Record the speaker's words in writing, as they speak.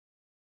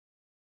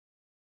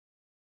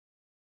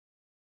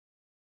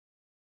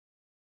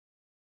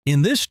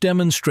In this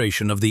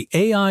demonstration of the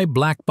AI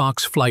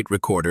BLACKBOX Flight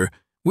Recorder,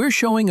 we're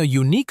showing a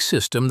unique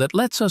system that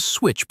lets us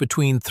switch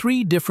between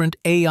 3 different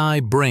AI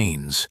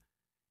brains.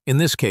 In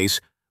this case,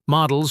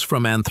 models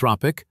from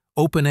Anthropic,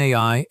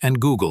 OpenAI,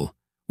 and Google,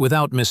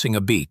 without missing a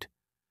beat.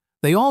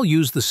 They all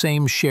use the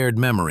same shared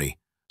memory,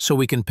 so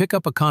we can pick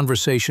up a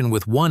conversation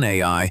with one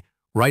AI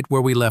right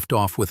where we left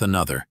off with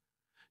another.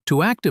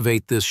 To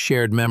activate this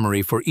shared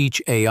memory for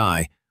each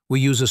AI, we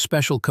use a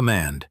special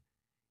command,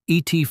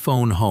 ET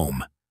phone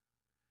home.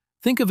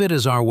 Think of it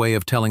as our way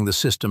of telling the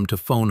system to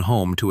phone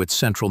home to its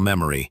central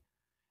memory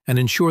and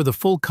ensure the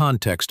full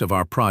context of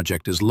our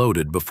project is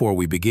loaded before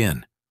we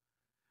begin.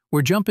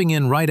 We're jumping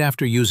in right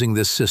after using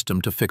this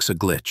system to fix a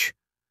glitch.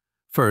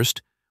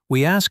 First,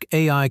 we ask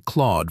AI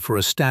Claude for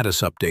a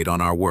status update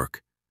on our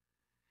work.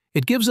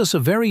 It gives us a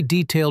very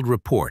detailed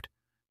report,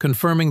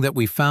 confirming that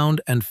we found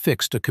and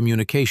fixed a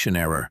communication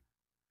error.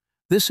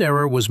 This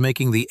error was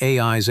making the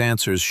AI's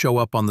answers show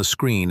up on the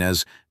screen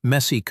as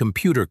messy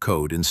computer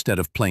code instead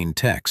of plain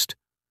text.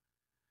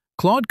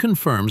 Claude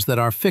confirms that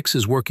our fix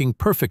is working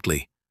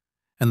perfectly,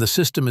 and the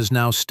system is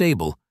now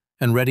stable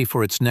and ready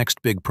for its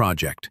next big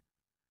project.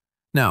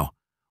 Now,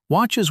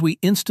 watch as we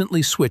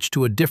instantly switch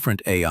to a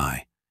different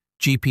AI,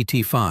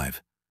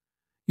 GPT-5.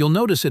 You'll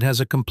notice it has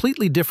a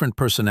completely different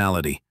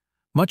personality,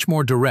 much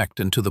more direct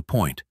and to the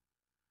point.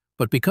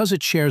 But because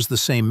it shares the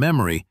same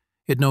memory,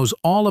 it knows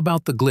all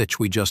about the glitch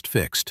we just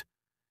fixed.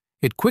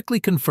 It quickly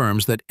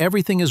confirms that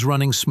everything is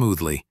running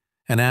smoothly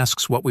and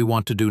asks what we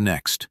want to do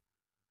next.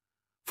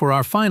 For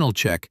our final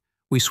check,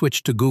 we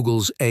switch to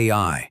Google's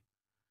AI.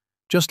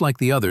 Just like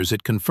the others,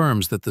 it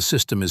confirms that the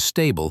system is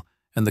stable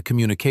and the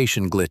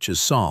communication glitch is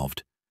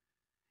solved.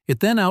 It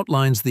then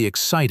outlines the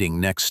exciting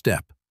next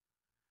step.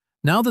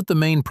 Now that the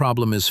main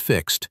problem is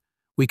fixed,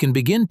 we can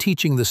begin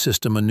teaching the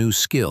system a new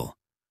skill: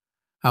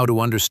 how to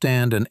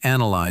understand and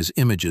analyze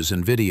images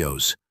and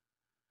videos.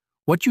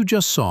 What you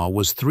just saw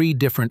was 3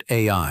 different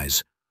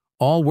AIs,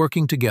 all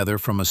working together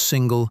from a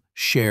single,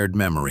 shared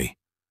memory.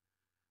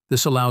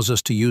 This allows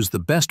us to use the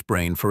best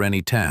brain for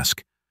any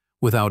task,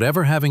 without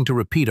ever having to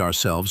repeat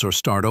ourselves or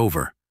start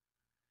over.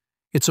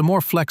 It's a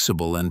more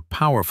flexible and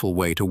powerful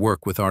way to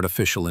work with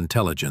artificial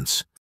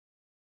intelligence.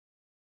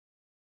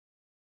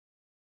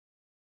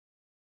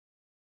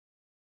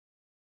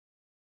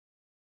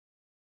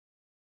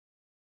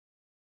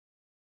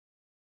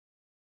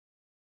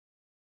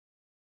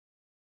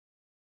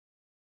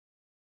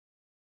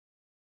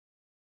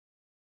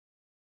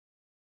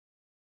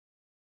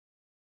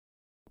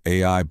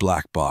 AI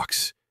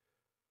BLACKBOX.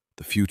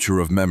 The future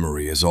of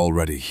memory is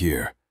already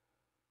here.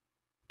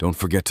 Don't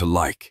forget to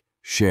like,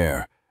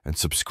 share, and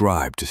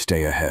subscribe to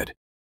stay ahead.